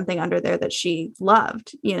to be something under there that she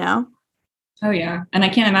loved, you know? Oh, yeah. And I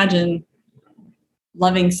can't imagine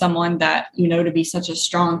loving someone that, you know, to be such a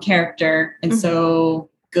strong character and so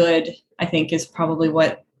good, I think is probably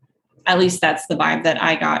what, at least that's the vibe that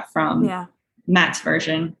I got from Matt's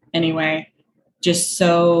version anyway. Just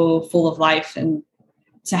so full of life, and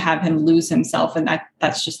to have him lose himself. And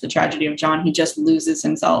that's just the tragedy of John. He just loses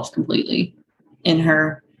himself completely in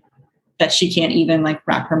her, that she can't even like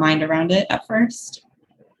wrap her mind around it at first,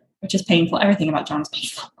 which is painful. Everything about John is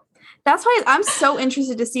painful. That's why I'm so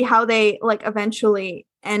interested to see how they like eventually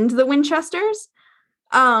end the Winchesters.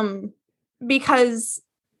 Because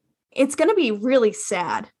it's going to be really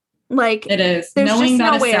sad. Like, it is. Knowing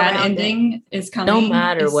that a sad ending is coming. No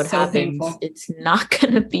matter what happens, it's not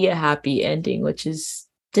going to be a happy ending, which is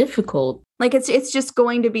difficult. Like, it's just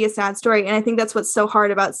going to be a sad story. And I think that's what's so hard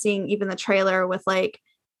about seeing even the trailer, with like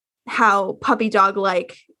how puppy dog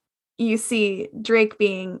like you see Drake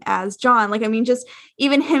being as John. Like, I mean, just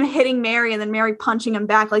even him hitting Mary and then Mary punching him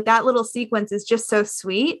back, like that little sequence is just so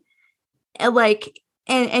sweet. And like,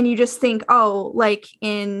 and you just think, oh, like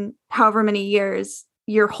in however many years,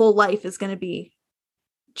 your whole life is going to be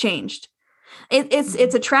changed.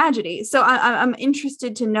 It's a tragedy. So I'm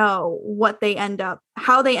interested to know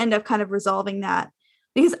how they end up kind of resolving that,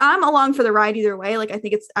 because I'm along for the ride either way. Like, I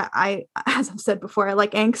think I as I've said before, I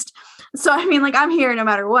like angst. So I mean, like, I'm here no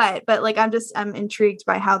matter what, but like, I'm intrigued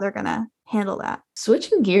by how they're going to handle that.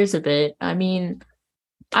 Switching gears a bit. I mean,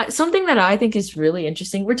 something that I think is really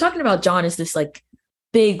interesting. We're talking about John as this like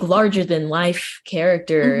big, larger than life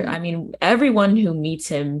character. I mean, everyone who meets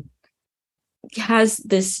him has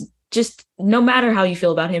this, just no matter how you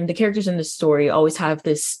feel about him, the characters in the story always have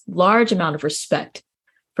this large amount of respect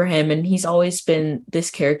for him. And he's always been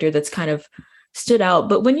this character that's kind of stood out.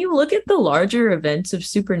 But when you look at the larger events of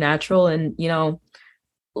Supernatural, and, you know,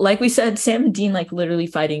 like we said, Sam and Dean like literally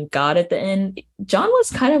fighting God at the end, John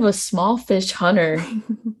was kind of a small fish hunter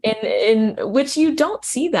in which you don't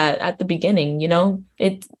see that at the beginning, you know,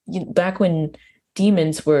 back when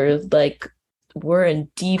demons were in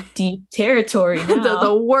deep territory now.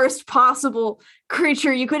 the worst possible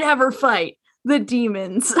creature you could ever fight, the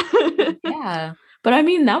demons. Yeah. But I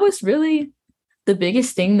mean, that was really the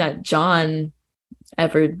biggest thing that John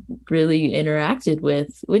ever really interacted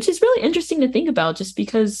with, which is really interesting to think about, just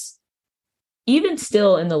because even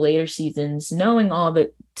still in the later seasons, knowing all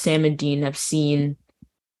that Sam and Dean have seen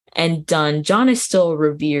and done, John is still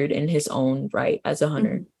revered in his own right as a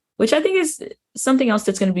hunter, which I think is something else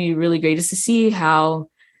that's going to be really great, is to see how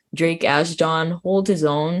Drake as John holds his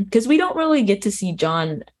own, because we don't really get to see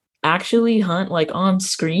John actually hunt like on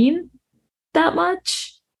screen that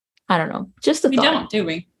much. I don't know. Just a thought. We don't, do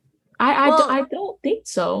we? I don't think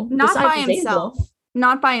so. Not by himself.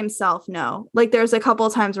 Not by himself, no. Like there's a couple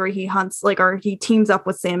of times where he hunts, like, or he teams up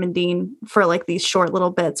with Sam and Dean for like these short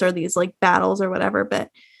little bits or these like battles or whatever. But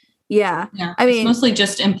yeah. I mean, it's mostly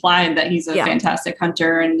just implied that he's a fantastic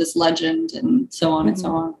hunter and this legend and so on and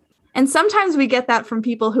so on. And sometimes we get that from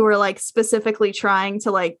people who are like specifically trying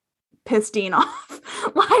to like piss Dean off.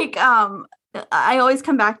 Like, I always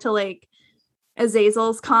come back to like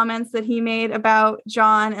Azazel's comments that he made about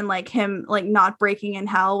Jon and like him like not breaking in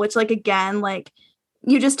hell, which like, again, like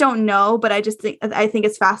you just don't know. But I think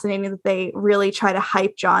it's fascinating that they really try to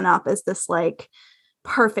hype Jon up as this like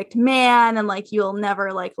perfect man and like you'll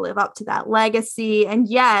never like live up to that legacy. And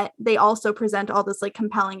yet they also present all this like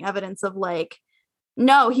compelling evidence of like,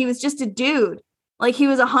 no, he was just a dude. Like he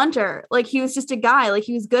was a hunter. Like he was just a guy. Like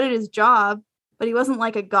he was good at his job, but he wasn't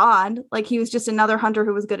like a god. Like he was just another hunter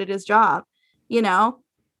who was good at his job, you know?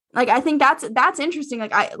 Like I think that's interesting.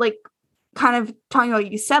 Like I like kind of talking about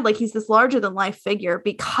what you said, like he's this larger than life figure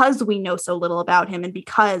because we know so little about him and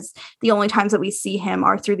because the only times that we see him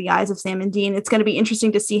are through the eyes of Sam and Dean. It's going to be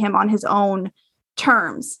interesting to see him on his own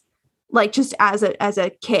terms, like just as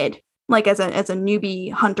a kid, like as a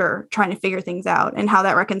newbie hunter trying to figure things out and how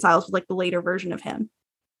that reconciles with like the later version of him.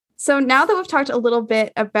 So now that we've talked a little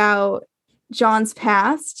bit about Jon's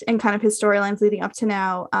past and kind of his storylines leading up to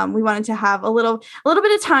now, we wanted to have a little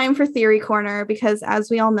bit of time for Theory Corner because,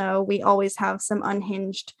 as we all know, we always have some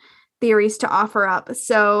unhinged theories to offer up.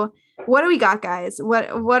 So what do we got, guys? What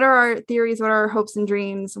are our theories? What are our hopes and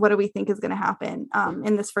dreams? What do we think is going to happen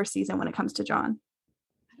in this first season when it comes to Jon?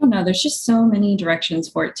 I don't know. There's just so many directions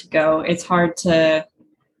for it to go. It's hard to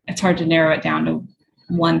narrow it down to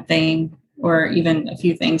one thing or even a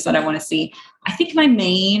few things that I want to see. I think my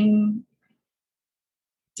main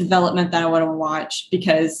development that I want to watch,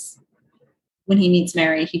 because when he meets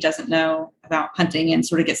Mary, he doesn't know about hunting and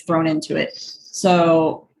sort of gets thrown into it.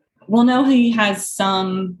 So we'll know he has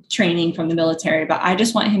some training from the military, but I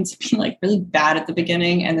just want him to be like really bad at the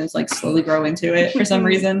beginning and then like slowly grow into it for some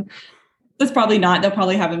reason. That's probably not. They'll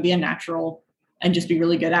probably have him be a natural and just be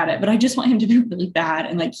really good at it. But I just want him to be really bad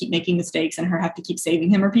and like keep making mistakes and her have to keep saving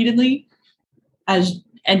him repeatedly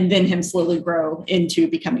and then him slowly grow into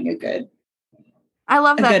becoming a good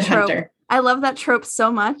trope. Hunter. I love that trope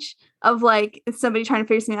so much of like somebody trying to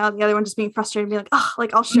figure something out, the other one just being frustrated and being like, oh,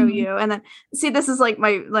 like I'll show you. And then see, this is like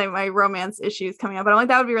my romance issues coming up, but I'm like,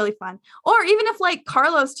 that would be really fun. Or even if like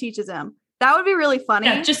Carlos teaches him, that would be really funny.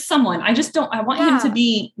 Yeah, just someone. I want him to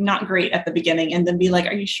be not great at the beginning and then be like,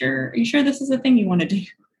 are you sure this is the thing you want to do?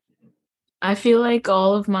 I feel like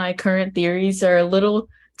all of my current theories are a little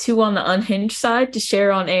too on the unhinged side to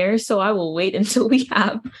share on air. So I will wait until we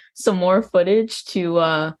have some more footage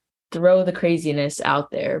to throw the craziness out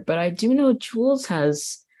there. But I do know Jules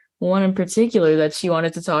has one in particular that she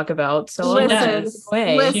wanted to talk about. So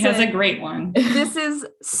she has a great one. This is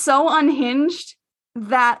so unhinged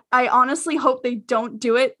that I honestly hope they don't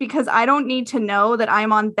do it, because I don't need to know that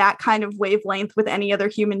I'm on that kind of wavelength with any other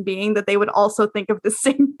human being that they would also think of the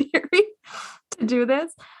same theory to do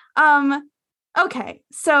this. Okay,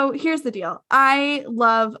 so here's the deal. I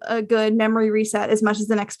love a good memory reset as much as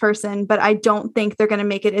the next person, but I don't think they're going to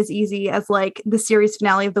make it as easy as like the series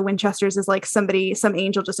finale of the Winchesters is like some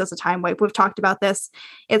angel just does a time wipe. We've talked about this.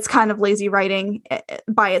 It's kind of lazy writing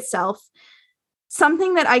by itself.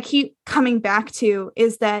 Something that I keep coming back to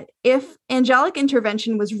is that if angelic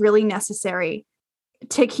intervention was really necessary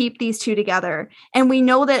to keep these two together, and we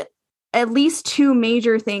know that at least two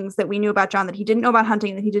major things that we knew about Jon that he didn't know about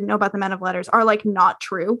hunting, that he didn't know about the Men of Letters, are like not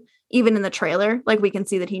true. Even in the trailer, like we can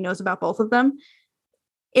see that he knows about both of them.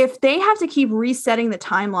 If they have to keep resetting the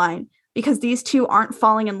timeline because these two aren't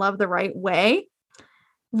falling in love the right way,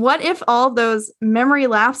 what if all those memory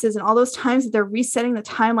lapses and all those times that they're resetting the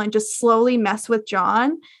timeline just slowly mess with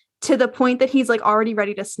Jon to the point that he's like already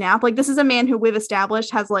ready to snap? Like, this is a man who we've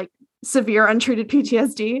established has like severe untreated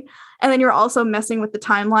PTSD. And then you're also messing with the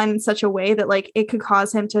timeline in such a way that like it could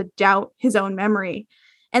cause him to doubt his own memory.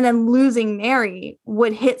 And then losing Mary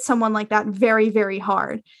would hit someone like that very, very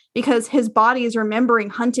hard, because his body is remembering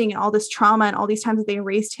hunting and all this trauma and all these times that they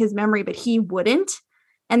erased his memory, but he wouldn't.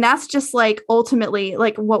 And that's just like ultimately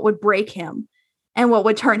like what would break him and what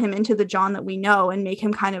would turn him into the Jon that we know and make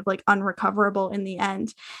him kind of like unrecoverable in the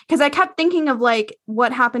end. Because I kept thinking of like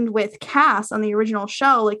what happened with Cass on the original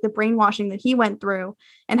show, like the brainwashing that he went through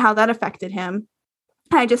and how that affected him.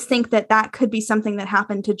 I just think that that could be something that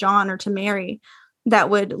happened to Jon or to Mary that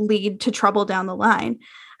would lead to trouble down the line.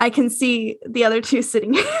 I can see the other two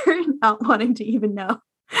sitting here not wanting to even know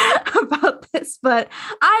about this, but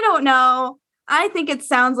I don't know. I think it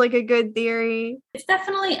sounds like a good theory. It's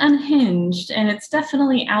definitely unhinged and it's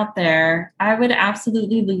definitely out there. I would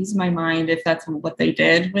absolutely lose my mind if that's what they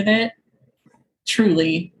did with it.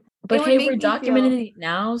 Truly. But hey, we're documenting it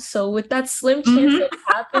now. So with that slim chance that it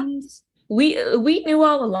happens, we knew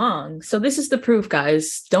all along. So this is the proof,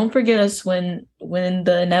 guys. Don't forget us when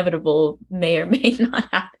the inevitable may or may not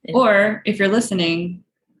happen. Or if you're listening,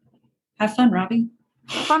 have fun, Robbie.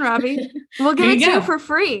 Fun, Robbie. We'll give it to you for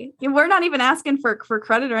free. We're not even asking for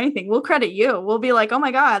credit or anything. We'll credit you. We'll be like, oh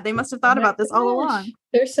my God, they must have thought about this all along.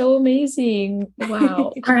 They're so amazing.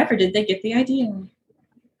 Wow. However, did they get the idea?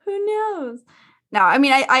 Who knows? No, I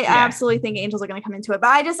mean, I absolutely think angels are going to come into it. But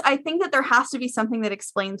I think that there has to be something that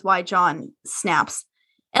explains why John snaps.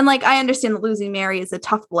 And like, I understand that losing Mary is a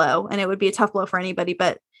tough blow and it would be a tough blow for anybody.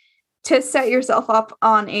 But to set yourself up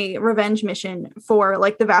on a revenge mission for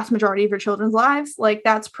like the vast majority of your children's lives, like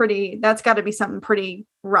that's got to be something pretty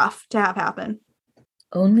rough to have happen.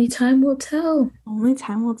 Only time will tell. Only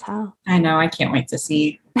time will tell. I know. I can't wait to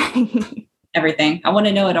see everything. I want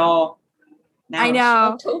to know it all now. I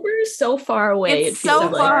know. October is so far away. It's so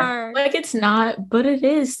far. Like it's not, but it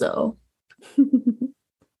is though.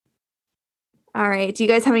 All right. Do you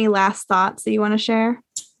guys have any last thoughts that you want to share?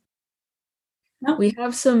 No. We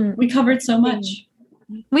covered so much.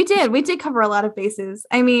 We did cover a lot of bases.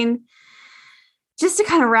 I mean, just to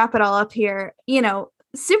kind of wrap it all up here,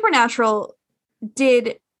 Supernatural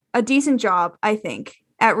did a decent job, I think,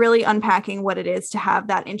 at really unpacking what it is to have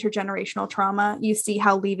that intergenerational trauma. You see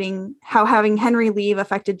how having Henry leave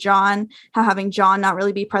affected John, how having John not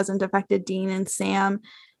really be present affected Dean and Sam.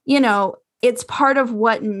 It's part of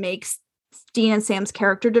what makes Dean and Sam's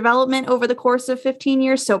character development over the course of 15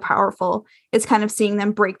 years so powerful. It's kind of seeing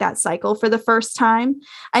them break that cycle for the first time.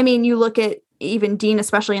 I mean, you look at even Dean,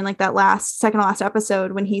 especially in like that second to last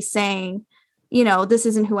episode when he's saying, this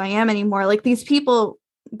isn't who I am anymore. Like these people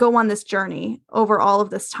go on this journey over all of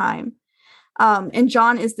this time. And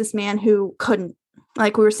John is this man who couldn't,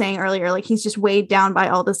 like we were saying earlier, like he's just weighed down by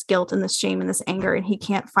all this guilt and this shame and this anger, and he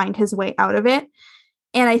can't find his way out of it.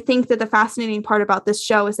 And I think that the fascinating part about this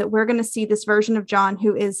show is that we're going to see this version of John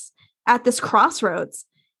who is at this crossroads,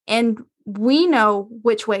 and we know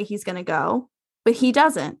which way he's going to go, but he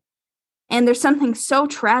doesn't. And there's something so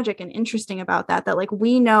tragic and interesting about that like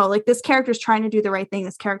we know, like this character's trying to do the right thing.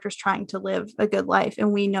 This character's trying to live a good life,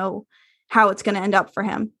 and we know how it's going to end up for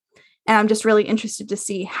him. And I'm just really interested to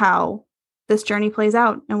see how this journey plays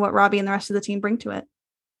out and what Robbie and the rest of the team bring to it.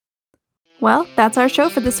 Well, that's our show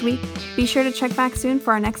for this week. Be sure to check back soon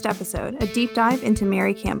for our next episode, a deep dive into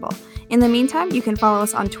Mary Campbell. In the meantime, you can follow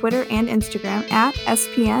us on Twitter and Instagram at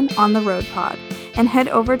SPNOnTheRoadPod, and head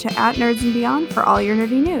over to @NerdsAndBeyond for all your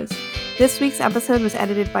nerdy news. This week's episode was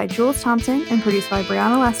edited by Jules Thompson and produced by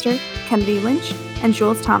Brianna Lester, Kennedy Lynch, and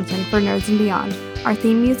Jules Thompson for Nerds and Beyond. Our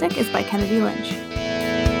theme music is by Kennedy Lynch.